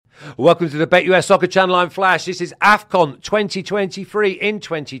Welcome to the BetUS Soccer Channel. I'm Flash. This is AFCON 2023 in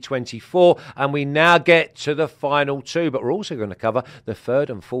 2024, and we now get to the final two. But we're also going to cover the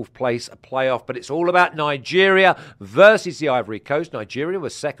third and fourth place playoff. But it's all about Nigeria versus the Ivory Coast. Nigeria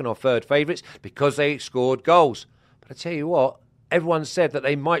was second or third favourites because they scored goals. But I tell you what, everyone said that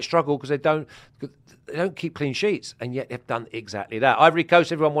they might struggle because they don't keep clean sheets, and yet they've done exactly that. Ivory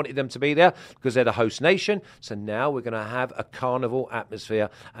Coast, everyone wanted them to be there because they're the host nation. So now we're going to have a carnival atmosphere.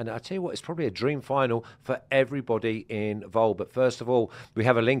 And I tell you what, it's probably a dream final for everybody involved. But first of all, we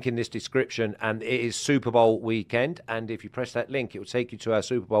have a link in this description, and it is Super Bowl weekend. And if you press that link, it will take you to our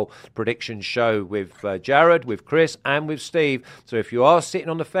Super Bowl prediction show with Jared, with Chris, and with Steve. So if you are sitting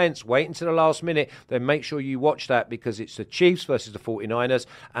on the fence, wait until the last minute, then make sure you watch that, because it's the Chiefs versus the 49ers,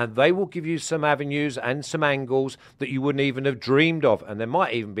 and they will give you some avenues and some angles that you wouldn't even have dreamed of. And there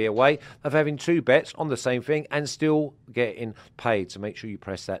might even be a way of having two bets on the same thing and still getting paid. So make sure you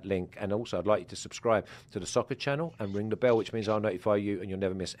press that link. And also, I'd like you to subscribe to the soccer channel and ring the bell, which means I'll notify you and you'll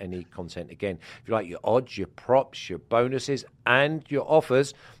never miss any content again. If you like your odds, your props, your bonuses, and your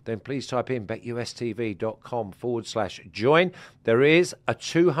offers, then please type in betustv.com/join. There is a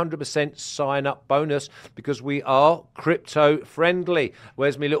 200% sign-up bonus because we are crypto friendly.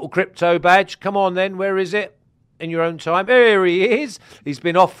 Where's my little crypto badge? Come on then, where is it? In your own time. There he is. He's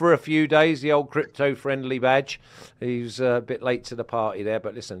been off for a few days, the old crypto-friendly badge. He's a bit late to the party there,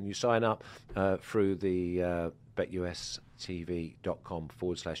 but listen, you sign up through the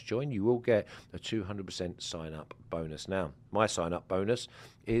betustv.com/join. You will get a 200% sign-up bonus. Now, my sign-up bonus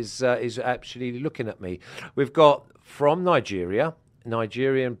is actually looking at me. We've got from Nigeria,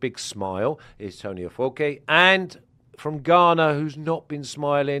 Nigerian big smile is Tony Afoke, and from Ghana, who's not been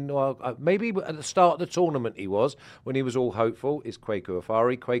smiling, well, maybe at the start of the tournament he was, when he was all hopeful, is Kwaku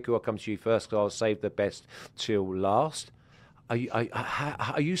Afari. Kwaku, I'll come to you first because I'll save the best till last.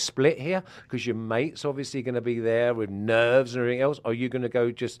 Are you split here? Because your mate's obviously going to be there with nerves and everything else. Or are you going to go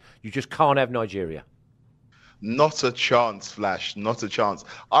you just can't have Nigeria? Not a chance, Flash. Not a chance.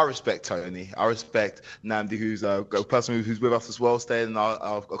 I respect Tony. I respect Namdi, who's a person who's with us as well, staying in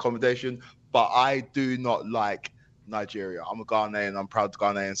our accommodation. But I do not like Nigeria. I'm a Ghanaian. I'm proud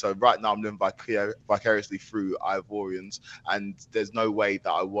Ghanaian. So right now I'm living vicariously through Ivorians, and there's no way that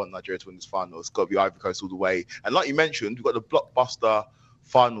I want Nigeria to win this final. It's got to be Ivory Coast all the way. And like you mentioned, we've got the blockbuster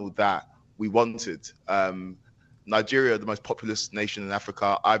final that we wanted. Nigeria, the most populous nation in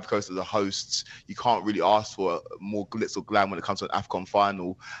Africa. Ivory Coast are the hosts. You can't really ask for more glitz or glam when it comes to an AFCON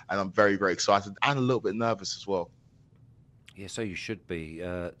final. And I'm very, very excited and a little bit nervous as well. Yeah, so you should be,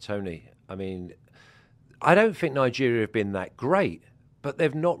 Tony. I mean, I don't think Nigeria have been that great, but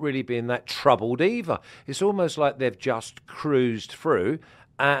they've not really been that troubled either. It's almost like they've just cruised through,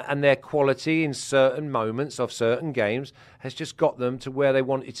 and their quality in certain moments of certain games has just got them to where they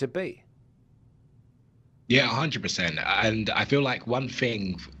wanted to be. Yeah, 100%. And I feel like one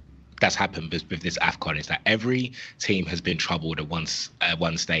thing that's happened with this AFCON is that every team has been troubled at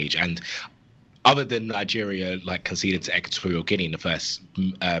one stage. And other than Nigeria, like conceding to Equatorial Guinea in the first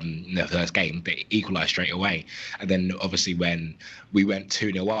game, they equalised straight away. And then obviously when we went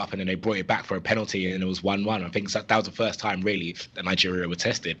 2-0 up and then they brought it back for a penalty and it was 1-1, I think that was the first time really that Nigeria were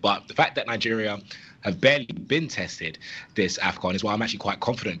tested. But the fact that Nigeria have barely been tested this AFCON is why I'm actually quite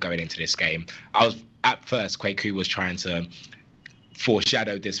confident going into this game. At first, Kwaku was trying to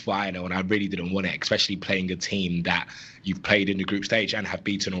foreshadow this final, and I really didn't want it, especially playing a team that you've played in the group stage and have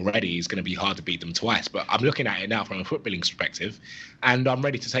beaten already. It's going to be hard to beat them twice. But I'm looking at it now from a footballing perspective, and I'm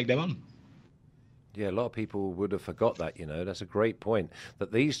ready to take them on. Yeah, a lot of people would have forgot that, That's a great point,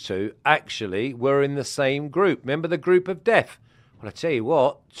 that these two actually were in the same group. Remember the group of death? Well, I tell you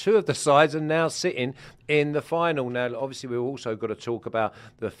what, two of the sides are now sitting in the final. Now, obviously, we've also got to talk about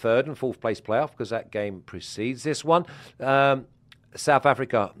the third and fourth place playoff because that game precedes this one. South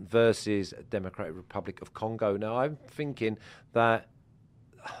Africa versus Democratic Republic of Congo. Now, I'm thinking that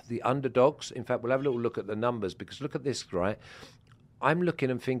the underdogs, in fact, we'll have a little look at the numbers because look at this, right? I'm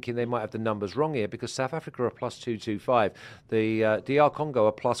looking and thinking they might have the numbers wrong here because South Africa are plus 225. The DR Congo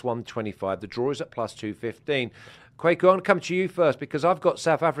are plus 125. The draw is at plus 215. Kwaku, I want to come to you first because I've got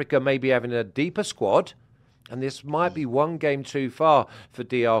South Africa maybe having a deeper squad, and this might be one game too far for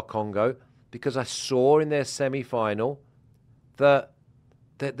DR Congo because I saw in their semi-final that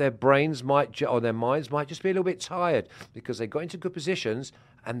their brains or their minds might just be a little bit tired because they got into good positions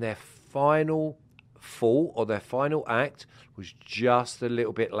and their final fall or their final act was just a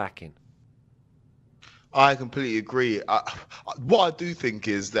little bit lacking. I completely agree. What I do think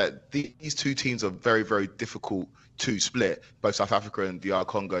is that these two teams are very, very difficult two split, both South Africa and DR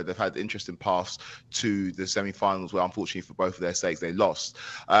Congo, they've had interesting paths to the semi-finals where unfortunately for both of their sakes they lost.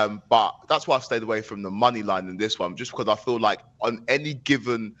 But that's why I've stayed away from the money line in this one, just because I feel like on any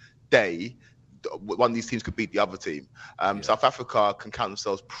given day, one of these teams could beat the other team. South Africa can count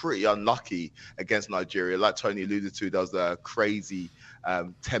themselves pretty unlucky against Nigeria. Like Tony alluded to, there was a crazy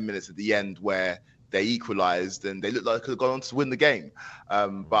 10 minutes at the end where they equalised and they looked like they could have gone on to win the game.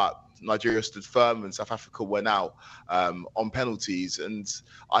 But Nigeria stood firm and South Africa went out on penalties. And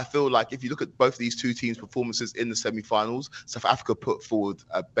I feel like if you look at both of these two teams' performances in the semi-finals, South Africa put forward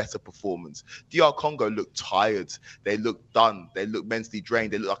a better performance. DR Congo looked tired. They looked done. They looked mentally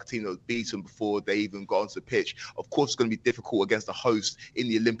drained. They looked like a team that was beaten before they even got onto the pitch. Of course, it's going to be difficult against a host in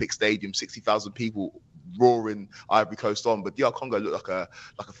the Olympic Stadium, 60,000 people roaring Ivory Coast on, but DR Congo looked like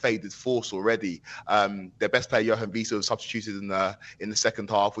a faded force already. Their best player Johan Visa was substituted in the second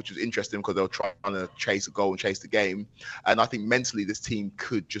half, which was interesting because they were trying to chase a goal and chase the game. And I think mentally this team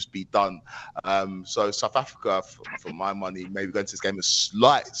could just be done. So South Africa, for my money, maybe going to this game as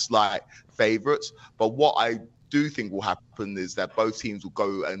slight favourites. But what I do think will happen is that both teams will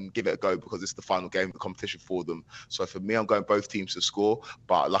go and give it a go because it's the final game of the competition for them. So for me, I'm going both teams to score.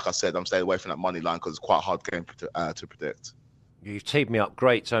 But like I said, I'm staying away from that money line because it's quite a hard game to predict. You've teed me up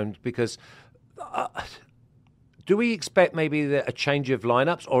great, Tone, because do we expect maybe a change of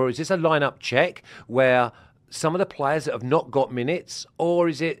lineups, or is this a lineup check where some of the players that have not got minutes, or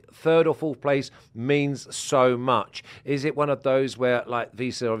is it third or fourth place means so much? Is it one of those where, like,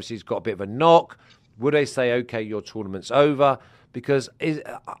 Visa obviously has got a bit of a knock? Would they say, okay, your tournament's over? Because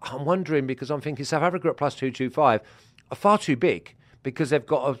I'm wondering, because I'm thinking South Africa at plus 225 are far too big because they've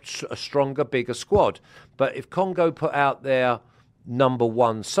got a stronger, bigger squad. But if Congo put out their number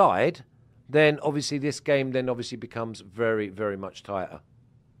one side, then obviously this game then obviously becomes very, very much tighter.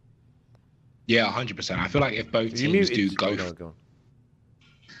 Yeah, 100%. I feel like if both teams do go...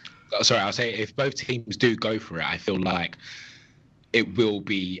 Sorry, I'll say if both teams do go for it, I feel like it will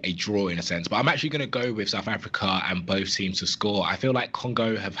be a draw in a sense. But I'm actually going to go with South Africa and both teams to score. I feel like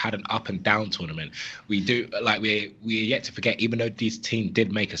Congo have had an up and down tournament. We're yet to forget, even though this team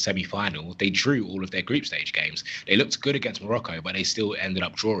did make a semi-final, they drew all of their group stage games. They looked good against Morocco, but they still ended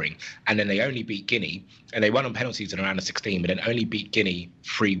up drawing. And then they only beat Guinea, and they won on penalties in around the 16, but then only beat Guinea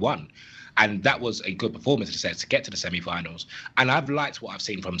 3-1. And that was a good performance to get to the semi-finals. And I've liked what I've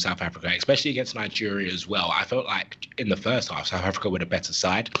seen from South Africa, especially against Nigeria as well. I felt like in the first half, South Africa were the better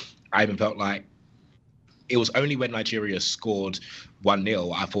side. I even felt like it was only when Nigeria scored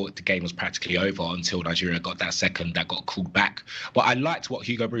 1-0, I thought the game was practically over until Nigeria got that second that got called back. But I liked what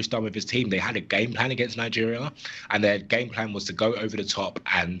Hugo Bruce done with his team. They had a game plan against Nigeria, and their game plan was to go over the top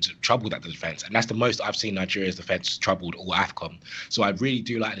and trouble that defence. And that's the most I've seen Nigeria's defence troubled all AFCON. So I really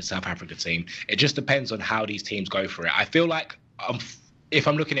do like the South Africa team. It just depends on how these teams go for it. I feel like if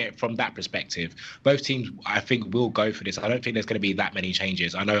I'm looking at it from that perspective, both teams, I think, will go for this. I don't think there's going to be that many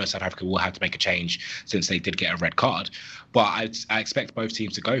changes. I know South Africa will have to make a change since they did get a red card, but I expect both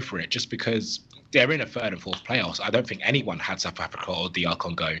teams to go for it just because they're in a third and fourth playoffs. I don't think anyone had South Africa or DR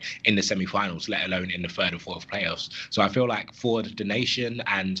Congo in the semi-finals, let alone in the third and fourth playoffs. So I feel like for the nation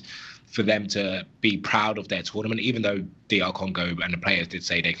and for them to be proud of their tournament, even though DR Congo and the players did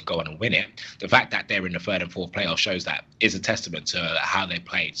say they can go on and win it, the fact that they're in the third and fourth playoff shows that is a testament to how they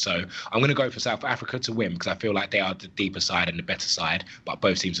played. So I'm going to go for South Africa to win because I feel like they are the deeper side and the better side, but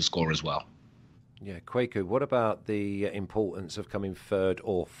both teams to score as well. Yeah, Kwaku, what about the importance of coming third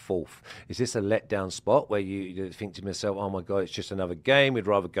or fourth? Is this a letdown spot where you think to yourself, oh my God, it's just another game, we'd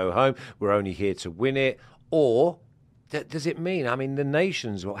rather go home, we're only here to win it? Or does it mean, I mean, the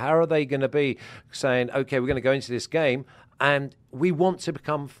nations, how are they going to be saying, okay, we're going to go into this game and we want to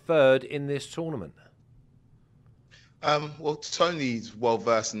become third in this tournament? Well, Tony's well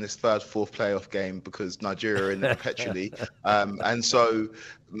versed in this third, fourth playoff game because Nigeria are in it perpetually, and so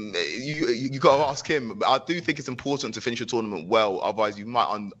you got to ask him. I do think it's important to finish a tournament well, otherwise you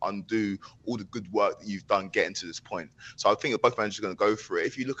might undo all the good work that you've done getting to this point. So I think that both managers are going to go for it.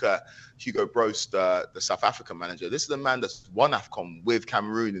 If you look at Hugo Broos, the South African manager, this is a man that's won AFCON with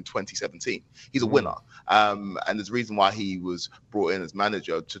Cameroon in 2017. He's a winner, and there's a reason why he was brought in as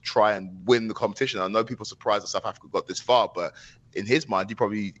manager to try and win the competition. I know people are surprised that South Africa got this far, but in his mind,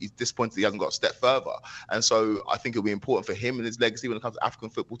 he's disappointed he hasn't got a step further. And so I think it'll be important for him and his legacy when it comes to African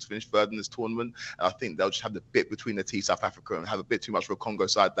football to finish third in this tournament. And I think they'll just have the bit between their teeth, South Africa, and have a bit too much for a Congo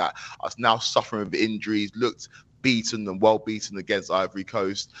side that are now suffering with injuries, looked beaten and well beaten against Ivory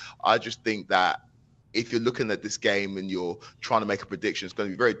Coast. I just think that if you're looking at this game and you're trying to make a prediction, it's going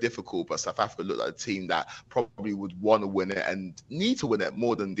to be very difficult. But South Africa look like a team that probably would want to win it and need to win it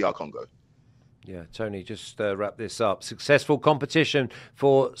more than DR Congo. Yeah, Tony, just wrap this up. Successful competition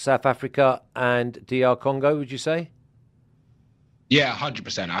for South Africa and DR Congo, would you say? Yeah,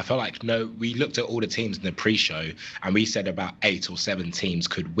 100%. I feel like, we looked at all the teams in the pre-show and we said about 8 or 7 teams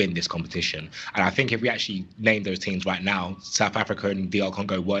could win this competition. And I think if we actually name those teams right now, South Africa and DR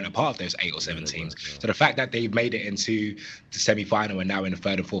Congo weren't a part of those 8 or 7 teams. So the fact that they've made it into the semi-final and now in the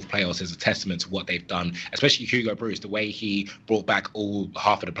third and fourth playoffs is a testament to what they've done, especially Hugo Bruce, the way he brought back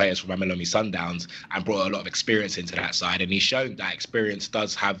half of the players from Mamelodi Sundowns and brought a lot of experience into that side. And he's shown that experience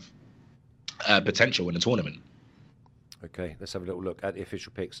does have potential in the tournament. Okay, let's have a little look at the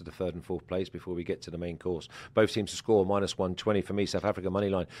official picks of the third and fourth place before we get to the main course. Both teams to score -120 for me. South Africa money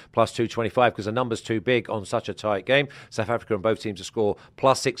line +225 because the number's too big on such a tight game. South Africa and both teams to score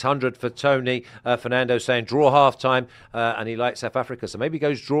 +600 for Tony. Fernando saying draw half time and he likes South Africa. So maybe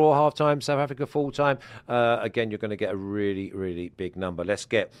goes draw half time, South Africa full time. Again, you're going to get a really, really big number. Let's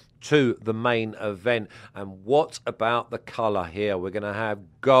get to the main event. And what about the colour here? We're going to have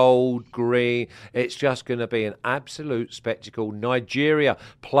gold, green. It's just going to be an absolute spectacle. Nigeria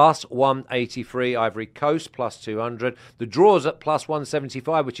 +183, Ivory Coast +200. The draws at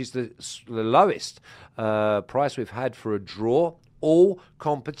 +175, which is the lowest price we've had for a draw. All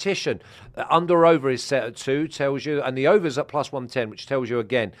competition. Under over is set at 2, tells you, and the over's at +110, which tells you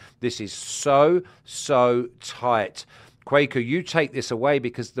again, this is so tight. Quaker, you take this away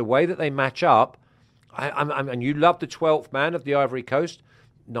because the way that they match up, and you love the 12th man of the Ivory Coast,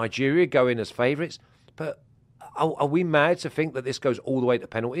 Nigeria go in as favourites, but are we mad to think that this goes all the way to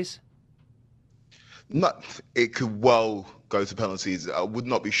penalties? No, it could well go to penalties. I would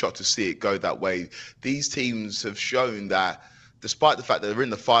not be shocked to see it go that way. These teams have shown that, despite the fact that they're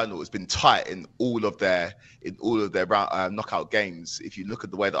in the final, it's been tight in all of their knockout games. If you look at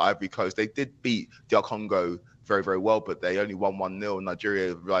the way that Ivory Coast, they did beat DR Congo very, very well, but they only won 1-0.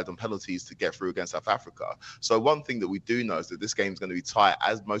 Nigeria relied on penalties to get through against South Africa. So one thing that we do know is that this game is going to be tight,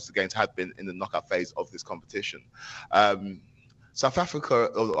 as most of the games have been in the knockout phase of this competition. South Africa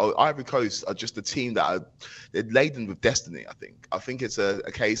or Ivory Coast are just a team that they're laden with destiny, I think. I think it's a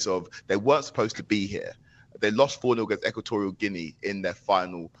case of they weren't supposed to be here. They lost 4-0 against Equatorial Guinea in their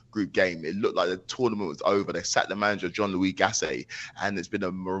final group game. It looked like the tournament was over. They sacked the manager, Jean-Louis Gasset, and it's been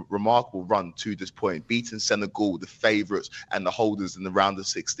a remarkable run to this point. Beating Senegal, the favourites and the holders in the round of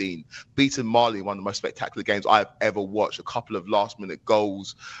 16. Beating Mali, one of the most spectacular games I've ever watched. A couple of last-minute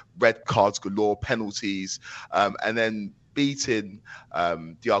goals, red cards galore, penalties, and then beating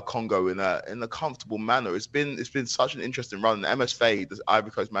DR Congo in a comfortable manner. It's been such an interesting run. MS Faye, the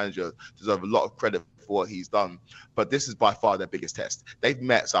Ivory Coast manager, deserves a lot of credit for what he's done. But this is by far their biggest test. They've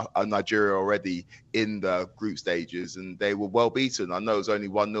met Nigeria already in the group stages, and they were well beaten. I know it was only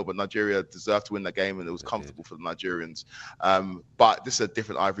 1-0, but Nigeria deserved to win that game, and it was comfortable for the Nigerians. But this is a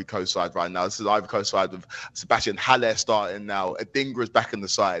different Ivory Coast side right now. This is the Ivory Coast side with Sebastian Haller starting now. Adingra is back in the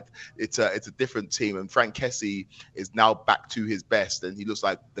side. It's a different team, and Frank Kessie is now back to his best, and he looks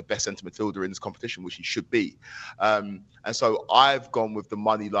like the best centre midfielder in this competition, which he should be. And so I've gone with the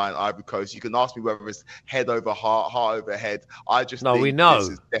money line Ivory Coast. You can ask me whether it's head over heart over head. I just think we know.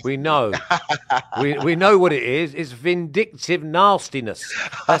 This is we know. we know what it is. It's vindictive nastiness.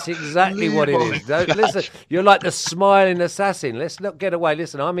 That's exactly what it is. Listen, you're like the smiling assassin. Let's not get away.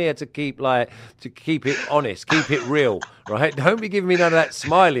 Listen, I'm here to keep it honest, keep it real, right? Don't be giving me none of that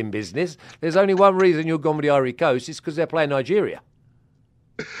smiling business. There's only one reason you're gone with the Ivory Coast. It's because they're playing Nigeria.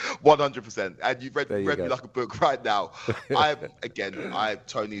 100%, and you've read me like a book right now.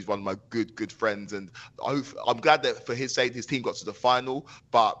 Tony's one of my good friends, and I'm glad that for his sake his team got to the final,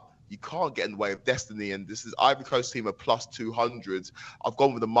 but you can't get in the way of destiny. And this is Ivory Coast team at +200. I've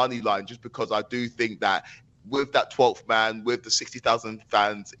gone with the money line just because I do think that with that 12th man, with the 60,000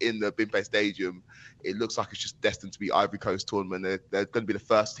 fans in the Bimpe Stadium, it looks like it's just destined to be Ivory Coast tournament. They're going to be the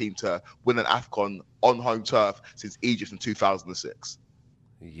first team to win an AFCON on home turf since Egypt in 2006.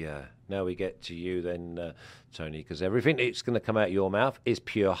 Yeah, now we get to you then, Tony, because everything that's going to come out of your mouth is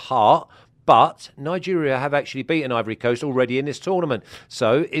pure heart. But Nigeria have actually beaten Ivory Coast already in this tournament.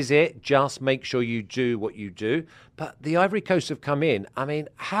 So is it just make sure you do what you do? But the Ivory Coast have come in. I mean,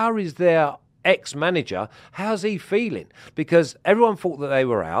 how is their ex-manager, how's he feeling? Because everyone thought that they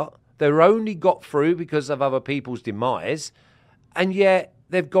were out. They were only got through because of other people's demise. And yet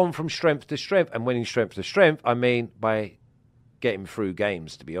they've gone from strength to strength. And winning strength to strength, I mean, by getting through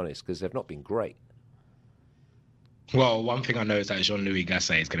games, to be honest, because they've not been great. Well, one thing I know is that Jean-Louis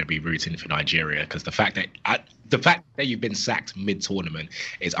Gasset is going to be rooting for Nigeria because the fact that you've been sacked mid-tournament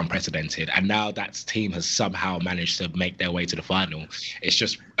is unprecedented, and now that team has somehow managed to make their way to the final. It's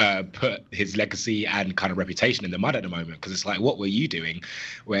just put his legacy and kind of reputation in the mud at the moment because it's like, what were you doing,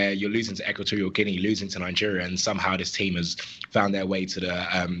 where you're losing to Equatorial Guinea, losing to Nigeria, and somehow this team has found their way to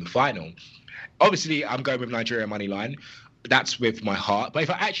the final. Obviously, I'm going with Nigeria money line. That's with my heart, but if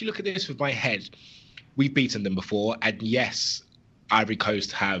I actually look at this with my head. We've beaten them before, and yes, Ivory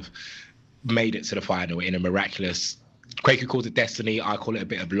Coast have made it to the final in a miraculous. Quaker calls it destiny. I call it a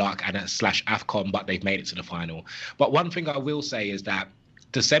bit of luck and / AFCON, but they've made it to the final. But one thing I will say is that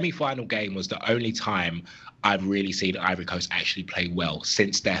the semi-final game was the only time I've really seen Ivory Coast actually play well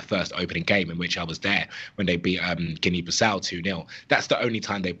since their first opening game, in which I was there when they beat Guinea-Bissau 2-0. That's the only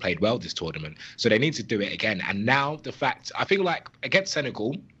time they played well this tournament. So they need to do it again. And now the fact, I feel like against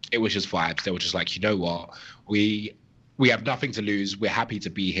Senegal, it was just vibes. They were just like, you know what? We have nothing to lose. We're happy to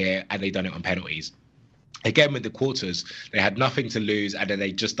be here. And they done it on penalties. Again, with the quarters, they had nothing to lose, and then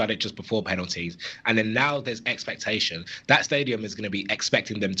they just done it just before penalties. And then now there's expectation. That stadium is going to be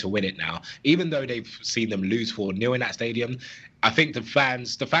expecting them to win it now. Even though they've seen them lose 4-0 in that stadium, I think the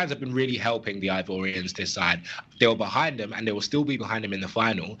fans have been really helping the Ivorians this side. They were behind them, and they will still be behind them in the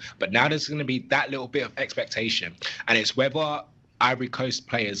final. But now there's going to be that little bit of expectation. And it's whether Ivory Coast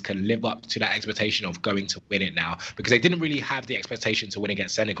players can live up to that expectation of going to win it now, because they didn't really have the expectation to win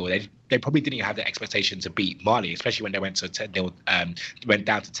against Senegal. They probably didn't have the expectation to beat Mali, especially when they went to 10-0, went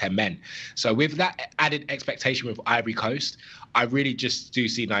down to 10 men. So with that added expectation with Ivory Coast, I really just do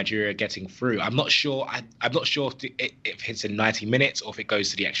see Nigeria getting through. I'm not sure. I'm not sure if it's in 90 minutes or if it goes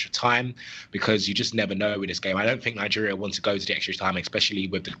to the extra time, because you just never know with this game. I don't think Nigeria wants to go to the extra time, especially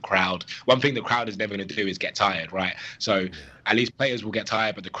with the crowd. One thing the crowd is never going to do is get tired, right? So at least players will get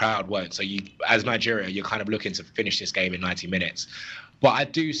tired, but the crowd won't. So you, as Nigeria, you're kind of looking to finish this game in 90 minutes. But I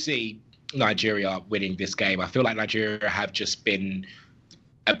do see Nigeria winning this game. I feel like Nigeria have just been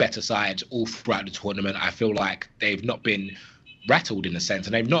a better side all throughout the tournament. I feel like they've not been rattled in a sense,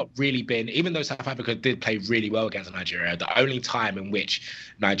 and they've not really been, even though South Africa did play really well against Nigeria, the only time in which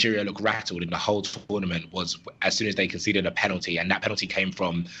Nigeria looked rattled in the whole tournament was as soon as they conceded a penalty, and that penalty came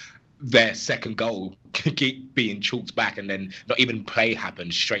from their second goal keep being chalked back, and then not even play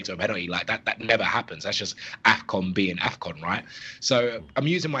happened straight to a penalty. Like that never happens. That's just AFCON being AFCON, right? So I'm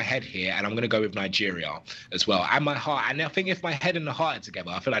using my head here, and I'm going to go with Nigeria as well, and my heart. And I think if my head and the heart are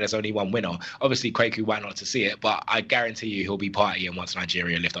together, I feel like there's only one winner. Obviously, Kwaku went not to see it, but I guarantee you he'll be partying once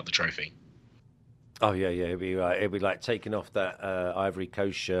Nigeria lift up the trophy. Oh, yeah. It'll be like taking off that Ivory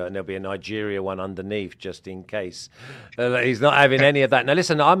Coast shirt, and there'll be a Nigeria one underneath just in case. He's not having any of that. Now,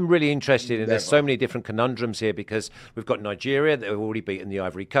 listen, I'm really interested in there's so many different conundrums here, because we've got Nigeria that have already beaten the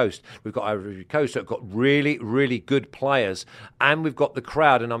Ivory Coast. We've got Ivory Coast that have got really, really good players, and we've got the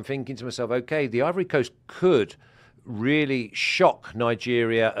crowd. And I'm thinking to myself, okay, the Ivory Coast could really shock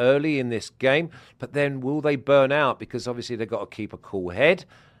Nigeria early in this game, but then will they burn out? Because obviously they've got to keep a cool head.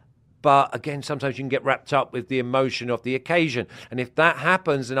 But again, sometimes you can get wrapped up with the emotion of the occasion. And if that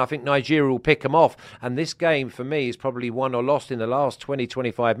happens, then I think Nigeria will pick them off. And this game, for me, is probably won or lost in the last 20,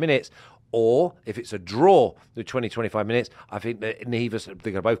 25 minutes. Or if it's a draw, the 20, 25 minutes, I think that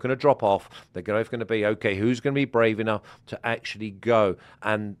they're both going to drop off. They're both going to be, okay, who's going to be brave enough to actually go?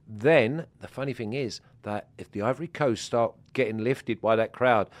 And then the funny thing is that if the Ivory Coast start getting lifted by that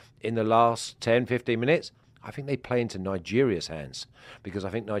crowd in the last 10, 15 minutes, I think they play into Nigeria's hands, because I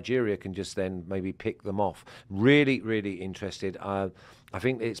think Nigeria can just then maybe pick them off. Really, really interested. I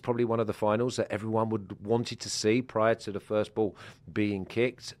think it's probably one of the finals that everyone would wanted to see prior to the first ball being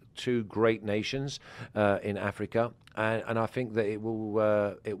kicked. Two great nations in Africa, and I think that it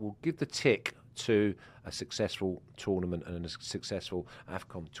will give the tick to a successful tournament and a successful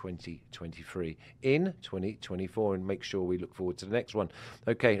AFCON 2023 in 2024, and make sure we look forward to the next one.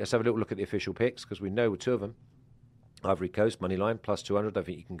 Okay, let's have a little look at the official picks, because we know two of them. Ivory Coast moneyline plus 200. I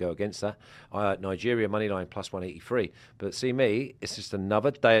think you can go against that. Nigeria moneyline plus 183. But see me, it's just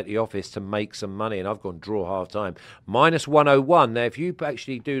another day at the office to make some money, and I've gone draw half time minus 101. Now, if you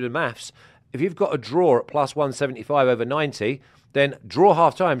actually do the maths, if you've got a draw at plus 175 over 90, then draw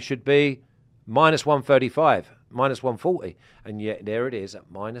half time should be minus 135, minus 140. And yet there it is at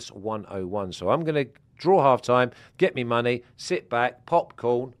minus 101. So I'm going to draw half time, get me money, sit back,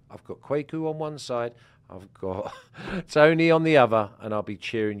 popcorn. I've got Kwaku on one side, I've got Tony on the other, and I'll be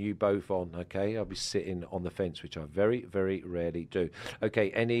cheering you both on, okay? I'll be sitting on the fence, which I very, very rarely do.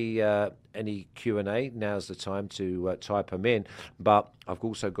 Okay, any Q&A, now's the time to type them in. But I've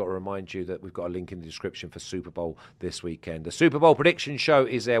also got to remind you that we've got a link in the description for Super Bowl this weekend. The Super Bowl prediction show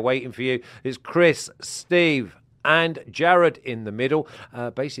is there waiting for you. It's Chris, Steve, and Jared in the middle,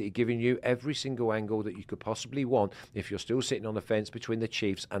 basically giving you every single angle that you could possibly want if you're still sitting on the fence between the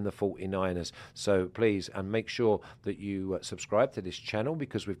Chiefs and the 49ers. So please, and make sure that you subscribe to this channel,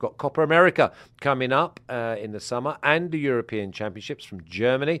 because we've got Copa America coming up in the summer, and the European Championships from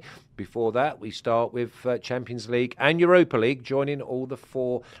Germany. Before that, we start with Champions League and Europa League, joining all the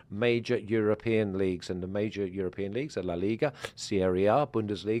 4 major European leagues. And the major European leagues are La Liga, Serie A,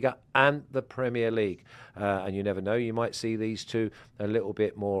 Bundesliga, and the Premier League. And you never know, you might see these 2 a little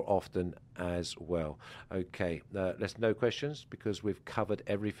bit more often as well. Okay, let's no questions, because we've covered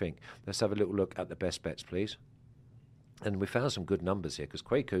everything. Let's have a little look at the best bets, please. And we found some good numbers here, because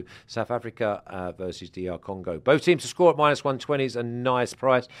Kwaku, South Africa versus DR Congo. Both teams to score at -120 is a nice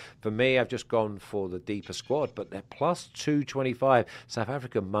price. For me, I've just gone for the deeper squad, but they're +225. South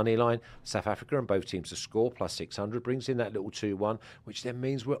Africa money line. South Africa and both teams to score, +600, brings in that little 2-1, which then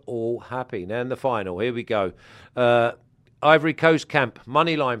means we're all happy. Now in the final, here we go. Ivory Coast camp,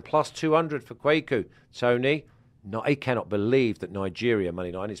 money line, +200 for Kwaku. Tony, I cannot believe that Nigeria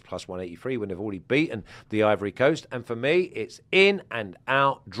money line is +183 when they've already beaten the Ivory Coast. And for me, it's in and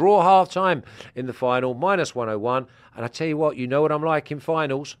out. Draw half-time in the final, -101. And I tell you what, you know what I'm like in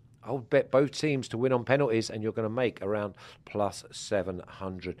finals. I'll bet both teams to win on penalties, and you're going to make around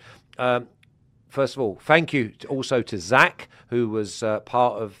 +700. First of all, thank you also to Zach, who was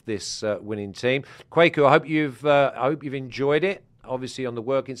part of this winning team. Kwaku, I hope you've enjoyed it. Obviously on the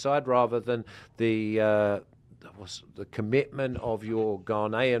working side, rather than the commitment of your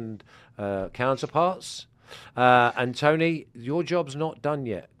Ghanaian counterparts. And Tony, your job's not done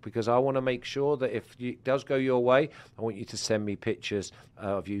yet, because I want to make sure that if it does go your way, I want you to send me pictures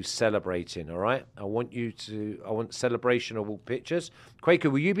of you celebrating, all right? I want celebrationable pictures.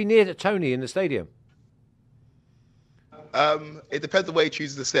 Kwaku, will you be near to Tony in the stadium? It depends on where he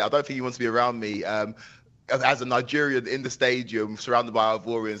chooses to sit. I don't think he wants to be around me. As a Nigerian in the stadium, surrounded by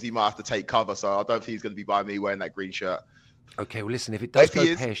Ivorians, he might have to take cover. So I don't think he's going to be by me wearing that green shirt. Okay, well, listen, if it does go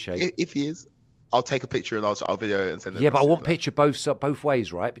pear-shaped... If he is, I'll take a picture and I'll video it and send it. Yeah, but I want picture both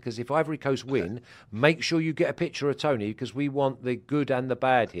ways, right? Because if Ivory Coast win, make sure you get a picture of Tony, because we want the good and the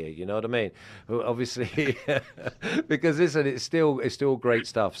bad here. You know what I mean? Obviously, because listen, it's still great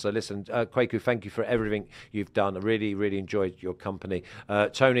stuff. So listen, Kwaku, thank you for everything you've done. I really, really enjoyed your company.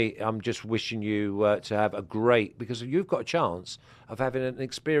 Tony, I'm just wishing you to have a great, because you've got a chance of having an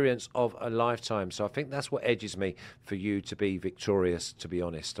experience of a lifetime. So I think that's what edges me for you to be victorious, to be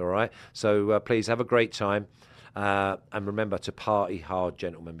honest, all right? So please have a great time. And remember to party hard,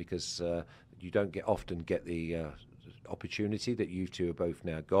 gentlemen, because you don't often get the opportunity that you two have both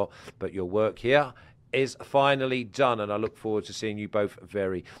now got. But your work here is finally done, and I look forward to seeing you both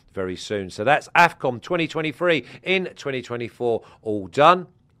very, very soon. So that's AFCON 2023 in 2024 all done.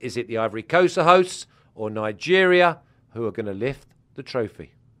 Is it the Ivory Coast hosts or Nigeria who are going to lift the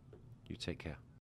trophy? You take care.